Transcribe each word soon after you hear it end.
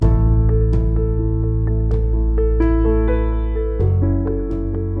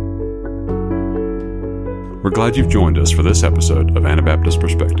We're glad you've joined us for this episode of Anabaptist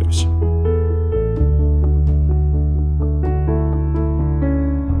Perspectives.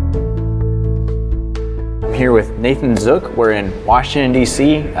 I'm here with Nathan Zook. We're in Washington, D.C.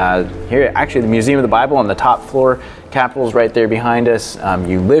 Here, actually, the Museum of the Bible on the top floor. Capitol's right there behind us.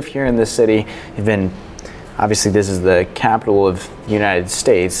 You live here in this city. You've been, obviously, this is the capital of the United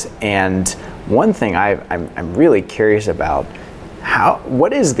States. And one thing I'm really curious about,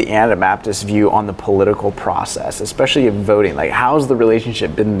 what is the Anabaptist view on the political process, especially in voting? Like, how's the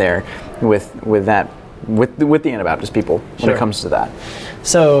relationship been there with the Anabaptist people when it comes to that?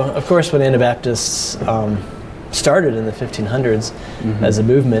 So, of course, when Anabaptists started in the 1500s as a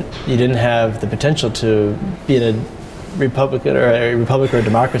movement, you didn't have the potential to be in a republic or a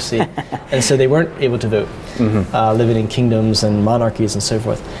democracy, and so they weren't able to vote, living in kingdoms and monarchies and so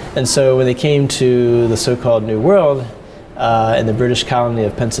forth. And so when they came to the so-called New World in the British colony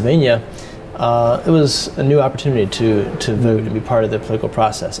of Pennsylvania, it was a new opportunity to vote and be part of the political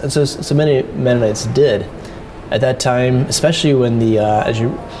process. And so many Mennonites did. At that time, especially when as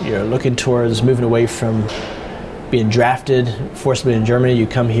you're looking towards moving away from being drafted forcibly in Germany, you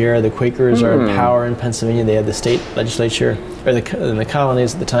come here. The Quakers are in power in Pennsylvania. They had the state legislature, or the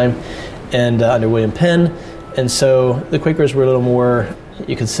colonies at the time, and under William Penn. And so the Quakers were a little more,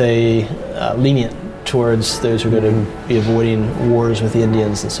 you could say, lenient towards those who are going to be avoiding wars with the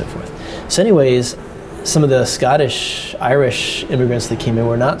Indians and so forth. So anyways, some of the Scottish, Irish immigrants that came in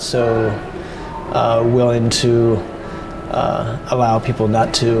were not so willing to allow people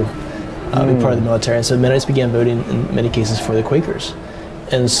not to be part of the military. And so Mennonites began voting in many cases for the Quakers.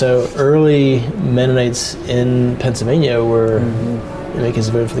 And so early Mennonites in Pennsylvania were in many cases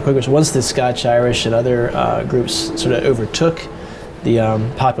voted for the Quakers. Once the Scotch, Irish, and other groups sort of overtook the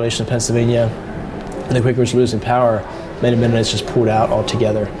population of Pennsylvania and the Quakers were losing power, many Mennonites just pulled out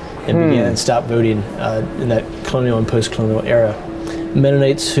altogether and began and stopped voting in that colonial and post-colonial era.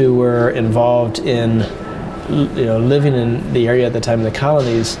 Mennonites who were involved in, living in the area at the time in the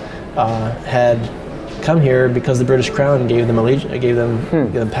colonies had come here because the British Crown gave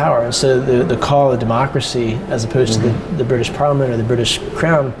them power. And so the call of democracy, as opposed to the British Parliament or the British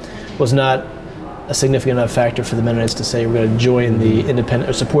Crown, was not a significant enough factor for the Mennonites to say we're going to join the independent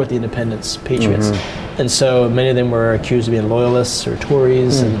or support the independence, patriots. And so many of them were accused of being loyalists or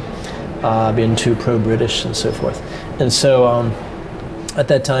Tories and being too pro-British and so forth. And so at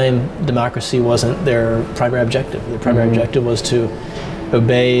that time, democracy wasn't their primary objective. Their primary objective was to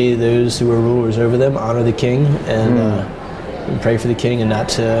obey those who were rulers over them, honor the king, and pray for the king, and not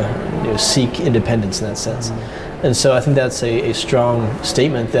to seek independence in that sense. And so I think that's a strong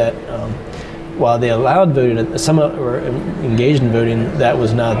statement that while they allowed voting, some were engaged in voting, that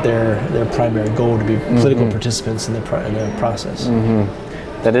was not their primary goal to be political participants in the process.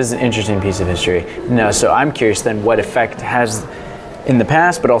 That is an interesting piece of history. Now, so I'm curious then, what effect has, in the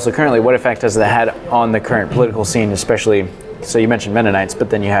past, but also currently, what effect has that had on the current political scene, especially, so you mentioned Mennonites, but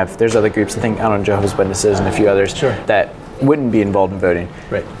then there's other groups, I think, Jehovah's Witnesses and a few others that wouldn't be involved in voting.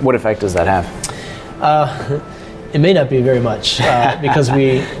 Right. What effect does that have? It may not be very much because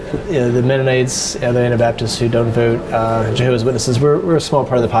the Mennonites, other Anabaptists who don't vote, Jehovah's Witnesses, we're a small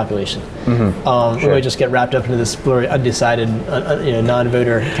part of the population. We might just get wrapped up into this blurry, undecided,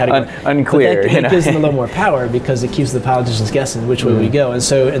 non-voter category. Unclear. But that gives them a little more power because it keeps the politicians guessing which way we go. And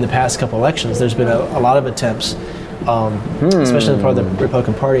so in the past couple elections, there's been a lot of attempts, especially on the part of the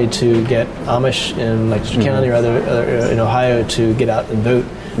Republican Party, to get Amish in Lancaster County or other in Ohio to get out and vote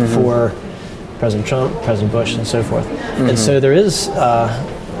for President Trump, President Bush, and so forth. And so there is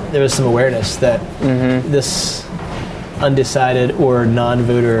some awareness that this undecided or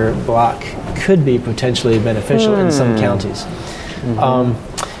non-voter bloc could be potentially beneficial in some counties.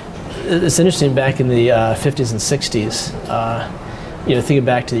 It's interesting, back in the 50s and 60s, thinking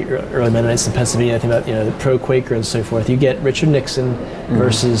back to the early Mennonites in Pennsylvania, think about the pro-Quaker and so forth. You get Richard Nixon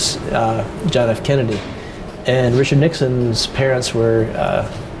versus John F. Kennedy, and Richard Nixon's parents were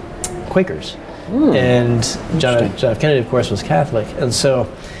Quakers. And John F. Kennedy, of course, was Catholic. And so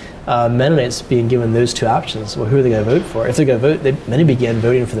Mennonites being given those two options, well, who are they going to vote for? If they're going to vote, many began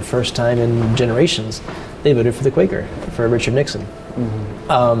voting for the first time in generations. They voted for the Quaker, for Richard Nixon.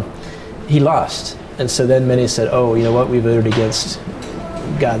 He lost. And so then many said, oh, you know what, we voted against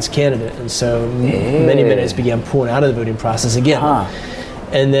God's candidate. And so many Mennonites began pulling out of the voting process again.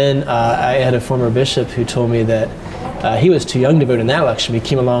 And then I had a former bishop who told me that he was too young to vote in that election. He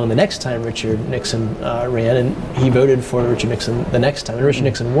came along the next time Richard Nixon ran, and he voted for Richard Nixon the next time, and Richard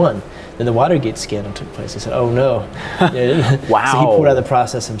Nixon won. Then the Watergate scandal took place. He said, oh no. Wow. So he pulled out of the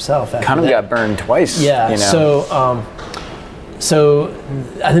process himself. Kind of got burned twice. Yeah, so So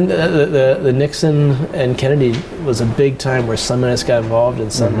I think the Nixon and Kennedy was a big time where some Mennonites got involved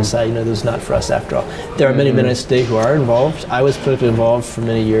and some decided, this is not for us after all. There are many Mennonites today who are involved. I was politically involved for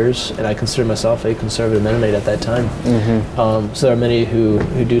many years, and I consider myself a conservative Mennonite at that time. So there are many who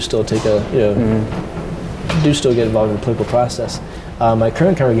do still take do still get involved in the political process. My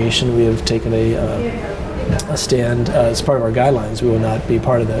current congregation, we have taken a stand as part of our guidelines. We will not be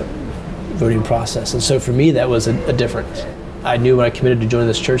part of the voting process, and so for me that was a difference. I knew when I committed to join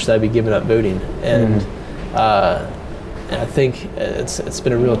this church that I'd be giving up voting, and I think it's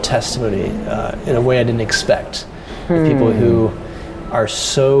been a real testimony in a way I didn't expect. The people who are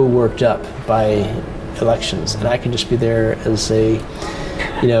so worked up by elections, and I can just be there as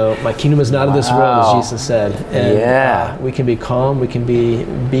my kingdom is not of this world, as Jesus said, and we can be calm, we can be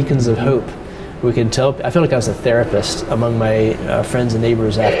beacons of hope. We can tell. I feel like I was a therapist among my friends and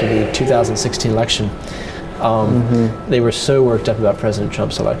neighbors after the 2016 election. They were so worked up about President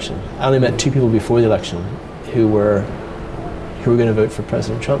Trump's election. I only met 2 people before the election who were going to vote for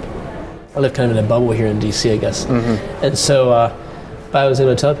President Trump. I live kind of in a bubble here in D.C., I guess. And so I was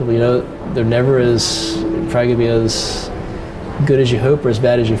able to tell people, they're never probably going to be as good as you hope or as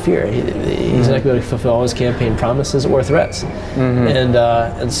bad as you fear. He's not going to be able to fulfill all his campaign promises or threats.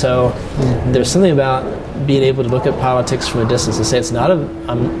 And so there's something about being able to look at politics from a distance and say,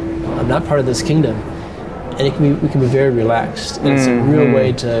 I'm not part of this kingdom. And we can be very relaxed. And it's a real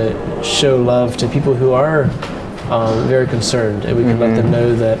way to show love to people who are very concerned, and we can let them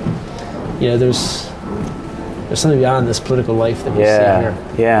know that there's something beyond this political life that we see here.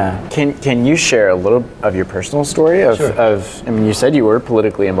 Yeah. Can you share a little of your personal story of? Sure. You said you were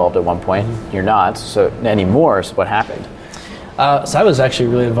politically involved at one point. You're not anymore. So what happened? So I was actually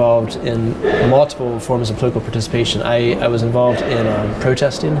really involved in multiple forms of political participation. I was involved in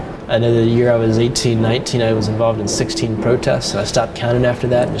protesting. I know the year I was 18, 19, I was involved in 16 protests, and I stopped counting after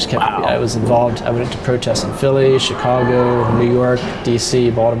that and just kept, I was involved. I went to protests in Philly, Chicago, New York,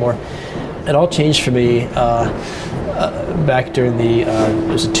 D.C., Baltimore. It all changed for me back during it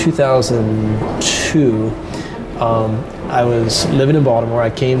was 2002. I was living in Baltimore. I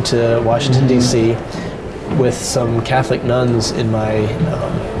came to Washington, D.C., with some Catholic nuns in my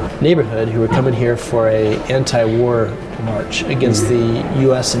neighborhood who were coming here for a anti-war march against the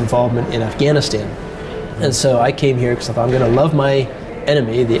U.S. involvement in Afghanistan. And so I came here because I thought I'm going to love my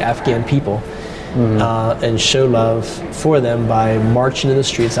enemy, the Afghan people, and show love for them by marching in the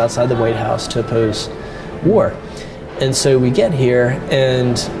streets outside the White House to oppose war. And so we get here,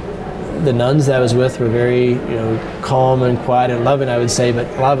 and the nuns that I was with were very, calm and quiet and loving, I would say, but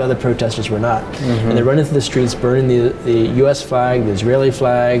a lot of other protesters were not. And they're running through the streets, burning the U.S. flag, the Israeli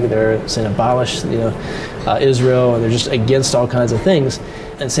flag. They're saying abolish, Israel, and they're just against all kinds of things,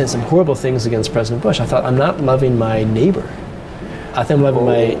 and saying some horrible things against President Bush. I thought, I'm not loving my neighbor. I think I'm loving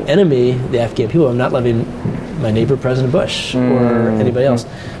my enemy, the Afghan people. I'm not loving my neighbor, President Bush, or anybody else.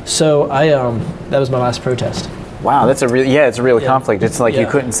 So that was my last protest. Wow, that's it's a real conflict. It's like you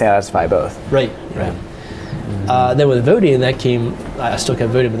couldn't satisfy both. Right. Then with voting, that came. I still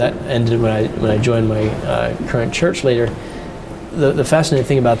kept voting, but that ended when I joined my current church later. The fascinating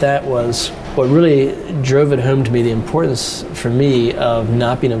thing about that was what really drove it home to me. The importance for me of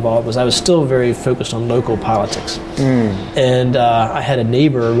not being involved was I was still very focused on local politics, and I had a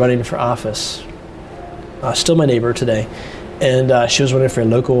neighbor running for office, still my neighbor today, and she was running for a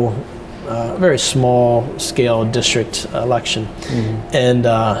local. Very small-scale district election, and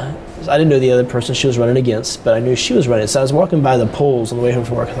I didn't know the other person she was running against, but I knew she was running. So I was walking by the polls on the way home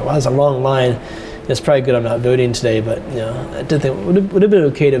from work. I thought, wow, there's a long line. It's probably good I'm not voting today, but I did think it would have been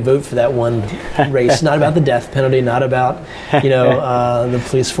okay to vote for that one race. Not about the death penalty, not about the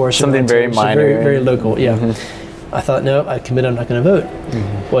police force. Something very minor, very, very local. Yeah. I thought, no, I committed. I'm not going to vote.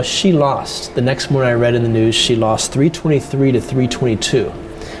 Well, she lost. The next morning, I read in the news she lost 323 to 322.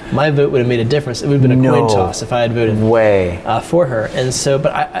 My vote would have made a difference. It would have been a coin toss if I had voted for her. And so,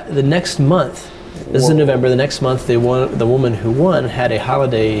 but the next month, this is in November, the next month, the woman who won had a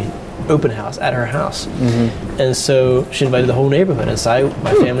holiday open house at her house. And so she invited the whole neighborhood. And so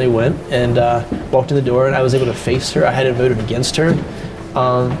my family went and walked in the door, and I was able to face her. I hadn't voted against her.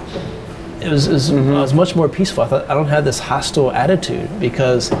 It was much more peaceful. I thought, I don't have this hostile attitude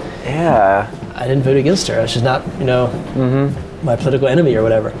because I didn't vote against her. She's not, my political enemy or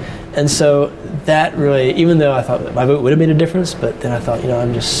whatever. And so that really, even though I thought my vote would have made a difference, but then I thought,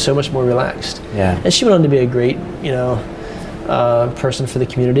 I'm just so much more relaxed. Yeah. And she went on to be a great, person for the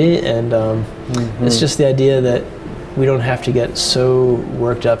community. And it's just the idea that we don't have to get so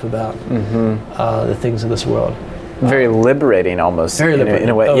worked up about the things of this world. very liberating almost. Very liberating. In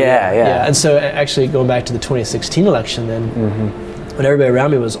a way. Oh, Yeah. And so actually going back to the 2016 election then, when everybody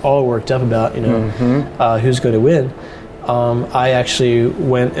around me was all worked up about, who's going to win, I actually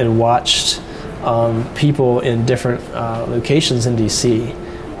went and watched people in different locations in DC,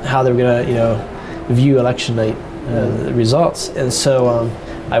 how they were going to, view election night results. And so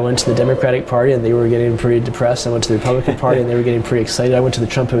I went to the Democratic Party and they were getting pretty depressed. I went to the Republican Party and they were getting pretty excited. I went to the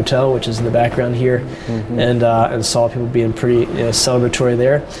Trump Hotel, which is in the background here, and saw people being pretty celebratory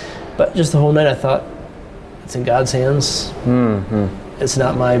there. But just the whole night I thought, it's in God's hands. It's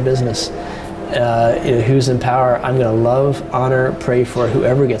not my business. Who's in power? I'm going to love, honor, pray for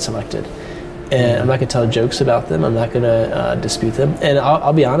whoever gets elected. And I'm not going to tell jokes about them. I'm not going to dispute them. And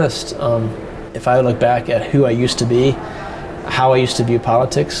I'll be honest, if I look back at who I used to be, how I used to view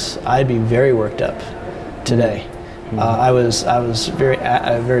politics, I'd be very worked up today. I was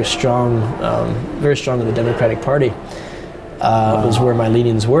very strong in the Democratic Party. Was where my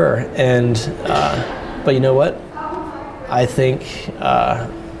leanings were, and but you know what? I think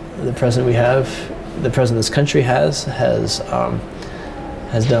the president we have, the president this country has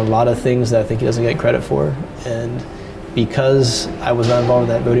done a lot of things that I think he doesn't get credit for, and because I was not involved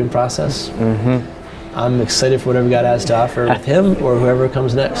in that voting process, I'm excited for whatever God has to offer with him or whoever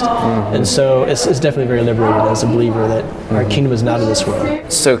comes next. And so it's definitely very liberating as a believer that our kingdom is not of this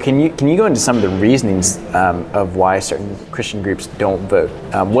world. So can you go into some of the reasonings of why certain Christian groups don't vote?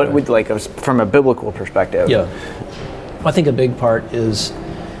 What would, from a biblical perspective? Yeah, I think a big part is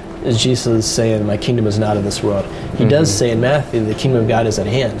Jesus saying, my kingdom is not of this world. He does say in Matthew, the kingdom of God is at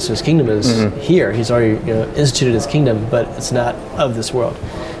hand. So his kingdom is here. He's already instituted his kingdom, but it's not of this world.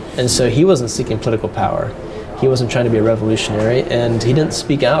 And so he wasn't seeking political power. He wasn't trying to be a revolutionary, and he didn't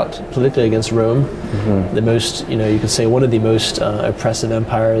speak out politically against Rome, the most, you could say one of the most oppressive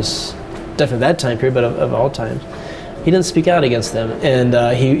empires, definitely that time period, but of all times. He didn't speak out against them, and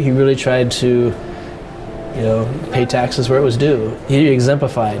he really tried to, pay taxes where it was due. He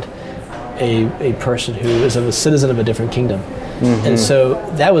exemplified a person who is a citizen of a different kingdom. And so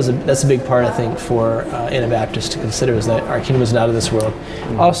that's a big part, I think, for Anabaptists to consider, is that our kingdom is not of this world.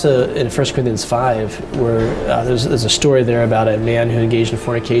 Also, in 1 Corinthians 5, where there's a story there about a man who engaged in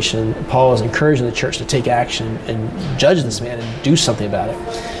fornication. Paul is encouraging the church to take action and judge this man and do something about it,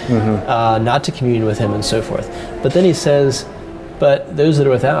 not to commune with him and so forth. But then he says, but those that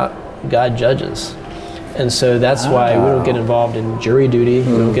are without, God judges. And so that's why we don't get involved in jury duty.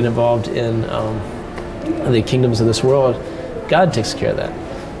 We don't get involved in the kingdoms of this world. God takes care of that.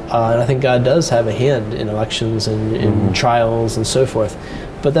 And I think God does have a hand in elections and in trials and so forth.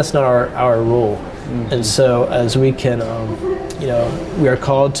 But that's not our role. And so as we can, we are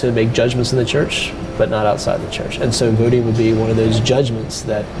called to make judgments in the church, but not outside the church. And so voting would be one of those judgments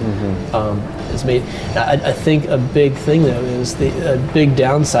that is made. I think a big thing, though, is a big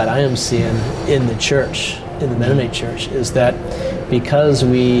downside I am seeing in the church, in the Mennonite church, is that because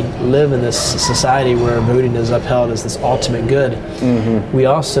we live in this society where voting is upheld as this ultimate good, we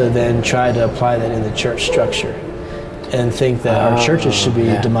also then try to apply that in the church structure and think that our churches should be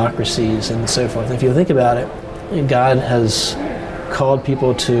democracies and so forth. And if you think about it, God has called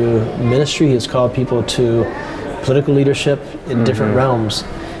people to ministry. He has called people to political leadership in different realms.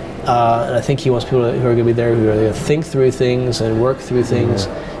 And I think he wants people who are going to be there who are going to think through things and work through things.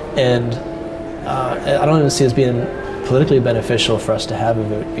 And I don't even see it as being politically beneficial for us to have a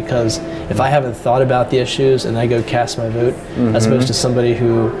vote, because if I haven't thought about the issues and I go cast my vote, as opposed to somebody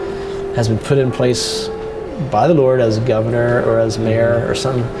who has been put in place by the Lord as governor or as mayor or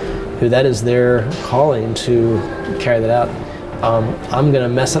something, who that is their calling to carry that out, I'm going to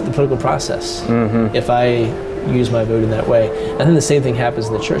mess up the political process if I use my vote in that way. I think the same thing happens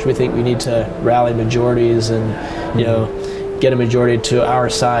in the church. We think we need to rally majorities and get a majority to our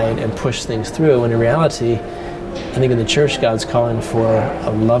side and push things through, when in reality, I think in the church, God's calling for a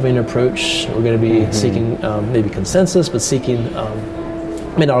loving approach. We're going to be seeking maybe consensus, but seeking,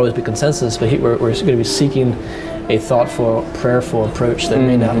 may not always be consensus, but we're going to be seeking a thoughtful, prayerful approach that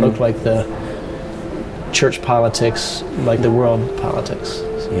may not look like the church politics, like the world politics.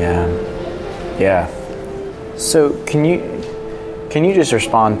 Yeah. So can you just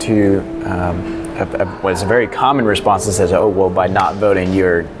respond to what's a very common response that says, by not voting,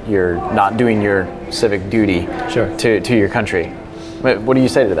 you're not doing your civic duty to your country. What do you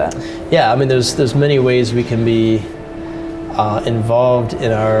say to that? Yeah, I mean, there's many ways we can be involved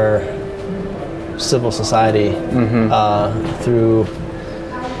in our civil society through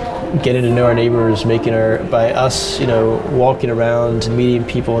getting to know our neighbors, by us, walking around, meeting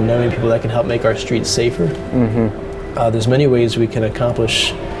people, knowing people that can help make our streets safer. There's many ways we can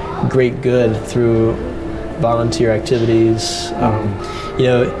accomplish great good through volunteer activities.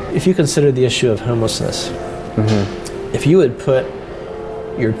 If you consider the issue of homelessness, if you would put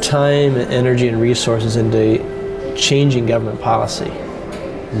your time and energy and resources into changing government policy,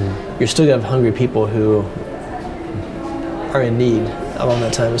 you're still going to have hungry people who are in need along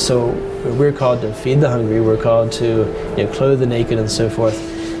that time. So we're called to feed the hungry, we're called to clothe the naked and so forth.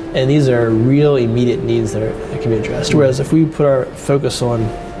 And these are real immediate needs that can be addressed. Whereas if we put our focus on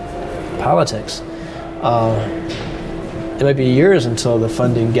politics, it might be years until the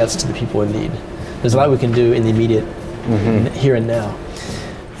funding gets to the people in need. There's a lot we can do in the immediate here and now.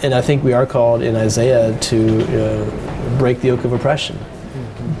 And I think we are called in Isaiah to break the yoke of oppression.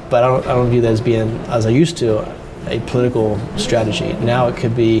 But I don't view that as being, as I used to, a political strategy. Now it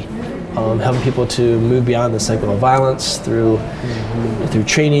could be helping people to move beyond the cycle of violence through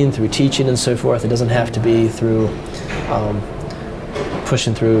training, through teaching, and so forth. It doesn't have to be through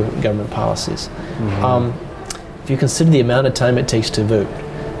pushing through government policies. If you consider the amount of time it takes to vote,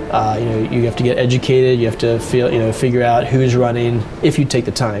 you have to get educated. You have to figure out who's running. If you take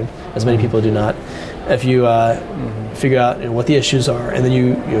the time, as many people do not. If you figure out what the issues are, and then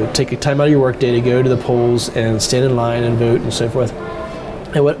you take a time out of your work day to go to the polls and stand in line and vote and so forth.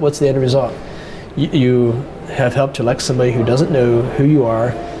 And what's the end result? You have helped to elect somebody who doesn't know who you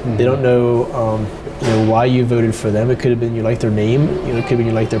are. They don't know why you voted for them. It could have been you liked their name. It could have been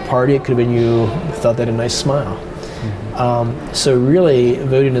you liked their party. It could have been you thought they had a nice smile. So really,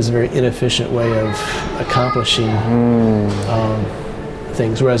 voting is a very inefficient way of accomplishing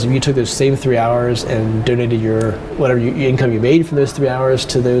things. Whereas if you took those same 3 hours and donated your income you made from those 3 hours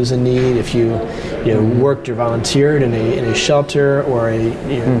to those in need, if you worked or volunteered in a shelter or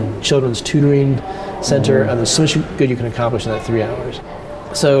a children's tutoring center, there's so much good you can accomplish in that 3 hours.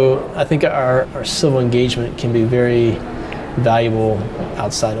 So I think our civil engagement can be very valuable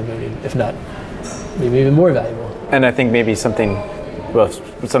outside of voting, if not maybe even more valuable. And I think maybe something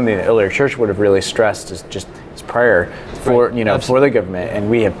the earlier church would have really stressed is just prayer for for the government, and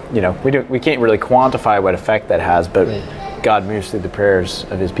we have we can't really quantify what effect that has, but God moves through the prayers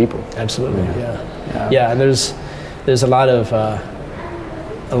of His people. Absolutely, yeah. And there's a lot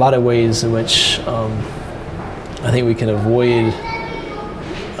of ways in which I think we can avoid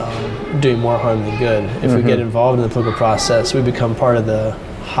doing more harm than good. If we get involved in the political process, we become part of the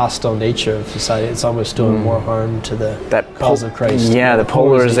hostile nature of society. It's almost doing more harm to the cause of Christ. Yeah, the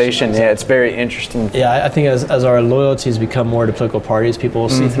polarization. Yeah, it's very interesting. Yeah, I think as our loyalties become more to political parties, people will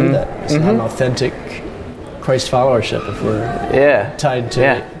see through that. It's not an authentic Christ followership if we're tied to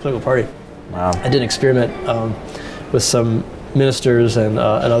a political party. Wow. I did an experiment with some ministers and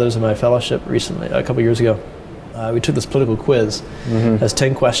others in my fellowship recently, a couple years ago. We took this political quiz. It has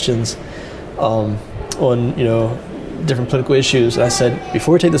 10 questions on different political issues. And I said,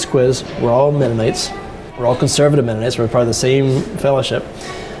 before we take this quiz, we're all Mennonites. We're all conservative Mennonites. We're part of the same fellowship.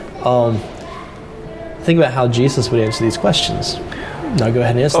 Think about how Jesus would answer these questions. Now go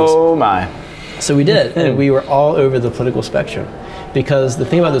ahead and answer this. Oh my. So we did, and we were all over the political spectrum. Because the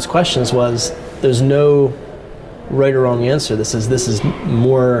thing about those questions was there's no right or wrong answer. This is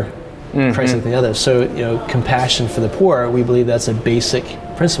more Christ-like than the other. So, compassion for the poor, we believe that's a basic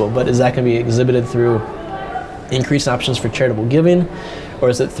principle. But is that going to be exhibited through increased options for charitable giving, or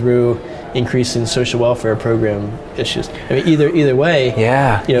is it through increasing social welfare program issues? I mean, either way,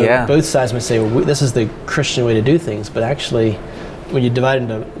 both sides might say, well, this is the Christian way to do things, but actually, when you divide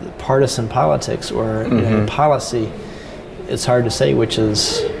into partisan politics or policy, it's hard to say which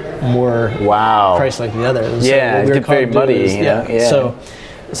is more Christ-like than the other. And it gets very muddy.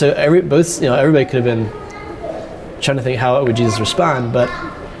 So everybody could have been trying to think how would Jesus respond, but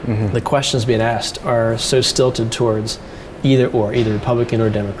the questions being asked are so stilted towards either Republican or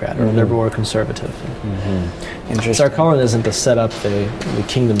Democrat, or liberal or conservative. Interesting. So our calling isn't to set up the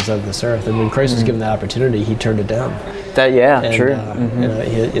kingdoms of this earth. And when Christ was given the opportunity, He turned it down. True.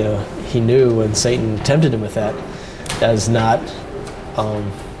 He knew when Satan tempted Him with that as not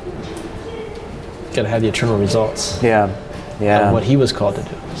going to have the eternal results. Of what He was called to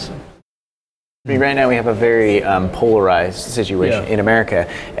do. So. Right now we have a very polarized situation in America,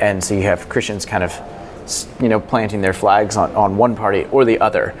 and so you have Christians kind of, planting their flags on one party or the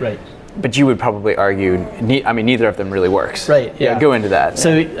other. Right. But you would probably argue, neither of them really works. Right. Yeah. Go into that.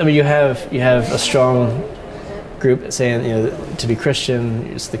 So you have a strong group saying to be Christian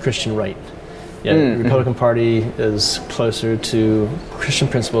is the Christian right. The Republican Party is closer to Christian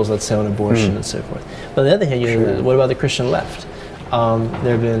principles, let's say, on abortion and so forth. But on the other hand, what about the Christian left?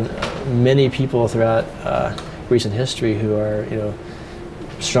 There have been many people throughout recent history who are,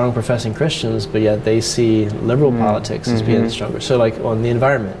 strong professing Christians, but yet they see liberal politics as being stronger. So, like on the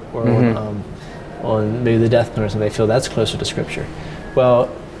environment or on on maybe the death penalty, and they feel that's closer to Scripture. Well,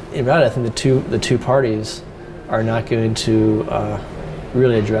 in reality, I think the two parties are not going to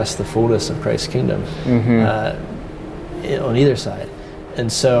really address the fullness of Christ's kingdom on either side.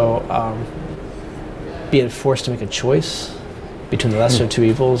 And so being forced to make a choice between the lesser of two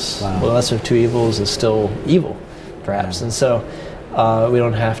evils, well, the lesser of two evils is still evil, perhaps. And so we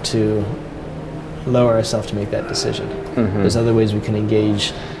don't have to lower ourselves to make that decision. There's other ways we can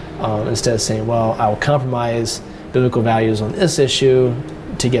engage instead of saying, well, I will compromise biblical values on this issue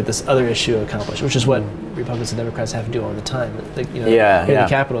to get this other issue accomplished, which is what Republicans and Democrats have to do all the time. Here in the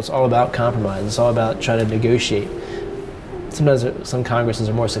Capitol, it's all about compromise. It's all about trying to negotiate. Sometimes some Congresses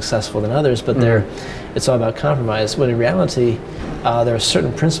are more successful than others, but it's all about compromise. When in reality, there are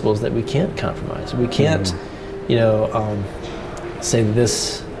certain principles that we can't compromise. We can't, say that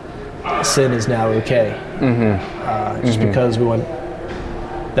this sin is now okay, just because we want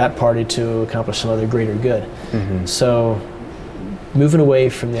that party to accomplish some other greater good. So moving away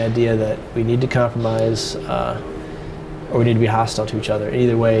from the idea that we need to compromise or we need to be hostile to each other.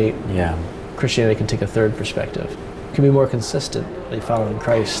 Either way, Christianity can take a third perspective. It can be more consistently following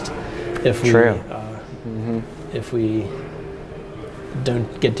Christ if we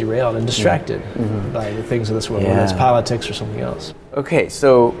don't get derailed and distracted by the things of this world, whether it's politics or something else. Okay,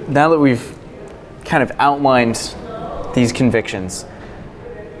 so now that we've kind of outlined these convictions,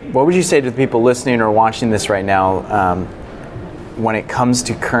 what would you say to the people listening or watching this right now when it comes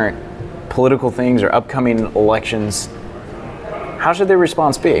to current political things or upcoming elections? How should their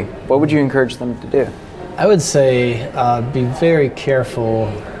response be? What would you encourage them to do? I would say be very careful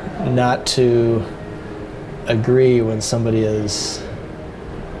not to agree when somebody is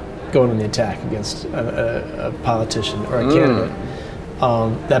going on the attack against a politician or a candidate.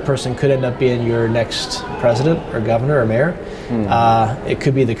 That person could end up being your next president or governor or mayor. It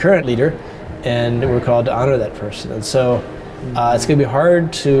could be the current leader, and we're called to honor that person. And so it's going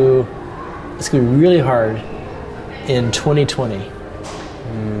to be really hard in 2020,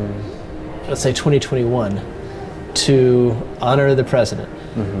 let's say 2021, to honor the president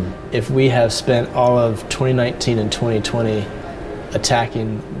if we have spent all of 2019 and 2020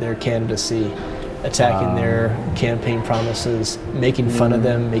 attacking their candidacy, attacking their campaign promises, making fun of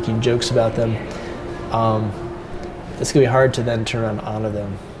them, making jokes about them. It's going to be hard to then turn around and honor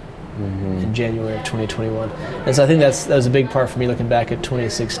them in January of 2021. And so I think that was a big part for me looking back at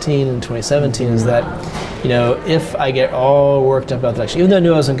 2016 and 2017 is that, if I get all worked up about the election, even though I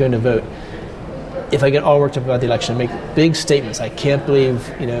knew I wasn't going to vote, if I get all worked up about the election, make big statements, I can't believe,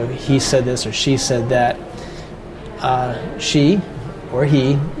 he said this or she said that, she or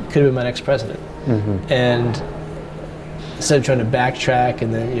he could have been my next president. And instead of trying to backtrack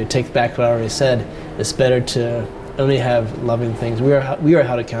and then take back what I already said, it's better to only have loving things. We are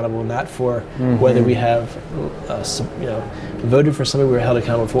held accountable not for whether we have voted for somebody. We are held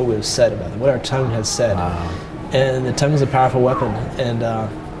accountable for what we have said about them, what our tongue has said. And the tongue is a powerful weapon and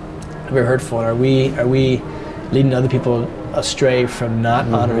very hurtful. And are we leading other people astray from not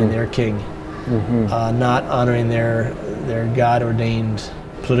honoring their king, not honoring their God-ordained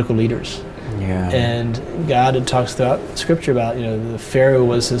political leaders? And God talks throughout Scripture about, the Pharaoh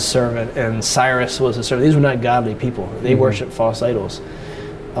was his servant and Cyrus was his servant. These were not godly people. They worshiped false idols.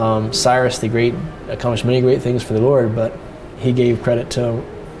 Cyrus the Great accomplished many great things for the Lord, but he gave credit to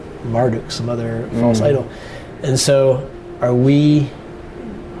Marduk, some other false idol. And so are we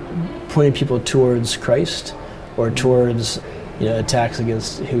pointing people towards Christ or towards attacks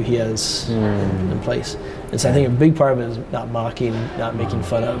against who he has in place? And so I think a big part of it is not mocking, not making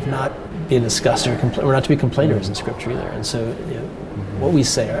fun of, not being disgusted, we're not to be complainers in Scripture either. And so what we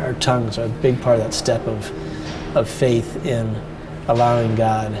say, our tongues are a big part of that step of faith in allowing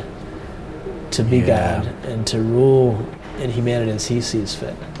God to be God and to rule in humanity as he sees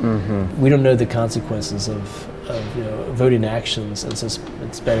fit. We don't know the consequences of voting actions, and so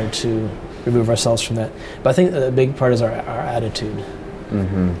it's better to remove ourselves from that. But I think a big part is our attitude.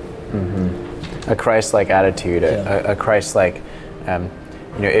 A Christ-like attitude, a Christ-like,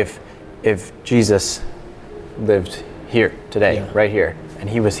 if Jesus lived here today, right here, and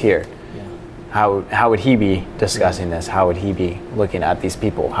he was here, how would he be discussing this? How would he be looking at these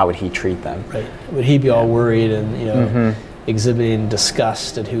people? How would he treat them? Right. Would he be all worried and exhibiting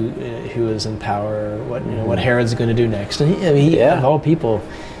disgust at who is in power? What Herod's going to do next? And he of all people,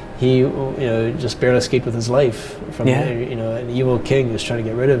 he just barely escaped with his life from an evil king who's trying to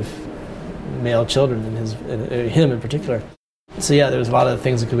get rid of male children and him in particular. So there was a lot of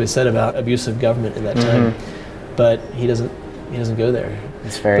things that could be said about abusive government in that time, but he doesn't go there.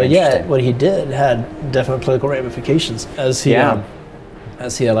 It's very but interesting. What he did had definite political ramifications as he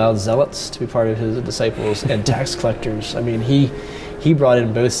as he allowed zealots to be part of his disciples and tax collectors. I mean, he brought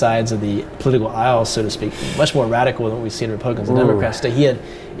in both sides of the political aisle, so to speak, much more radical than what we see in Republicans and Democrats today. He had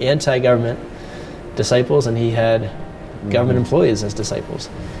anti-government disciples, and he had government employees as disciples.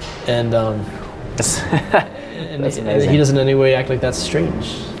 And, That's and amazing. he doesn't in any way act like that's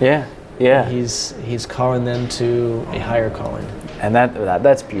strange. Yeah. He's calling them to a higher calling. And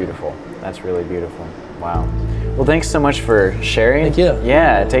that's beautiful. That's really beautiful. Wow. Well, thanks so much for sharing. Thank you.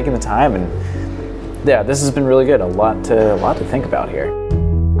 Yeah, taking the time, and yeah, this has been really good. A lot to think about here.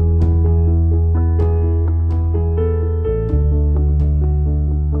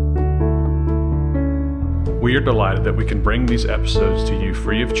 We are delighted that we can bring these episodes to you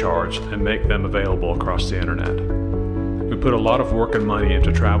free of charge and make them available across the internet. We put a lot of work and money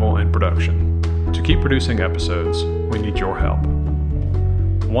into travel and production. To keep producing episodes, we need your help.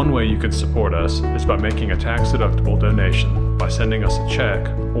 One way you can support us is by making a tax-deductible donation by sending us a check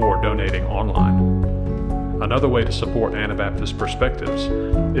or donating online. Another way to support Anabaptist Perspectives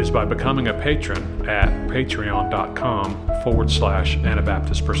is by becoming a patron at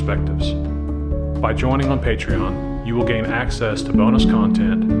patreon.com/Anabaptist Perspectives. By joining on Patreon, you will gain access to bonus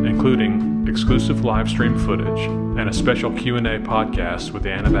content, including exclusive live stream footage and a special Q&A podcast with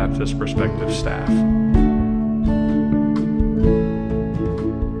the Anabaptist Perspectives staff.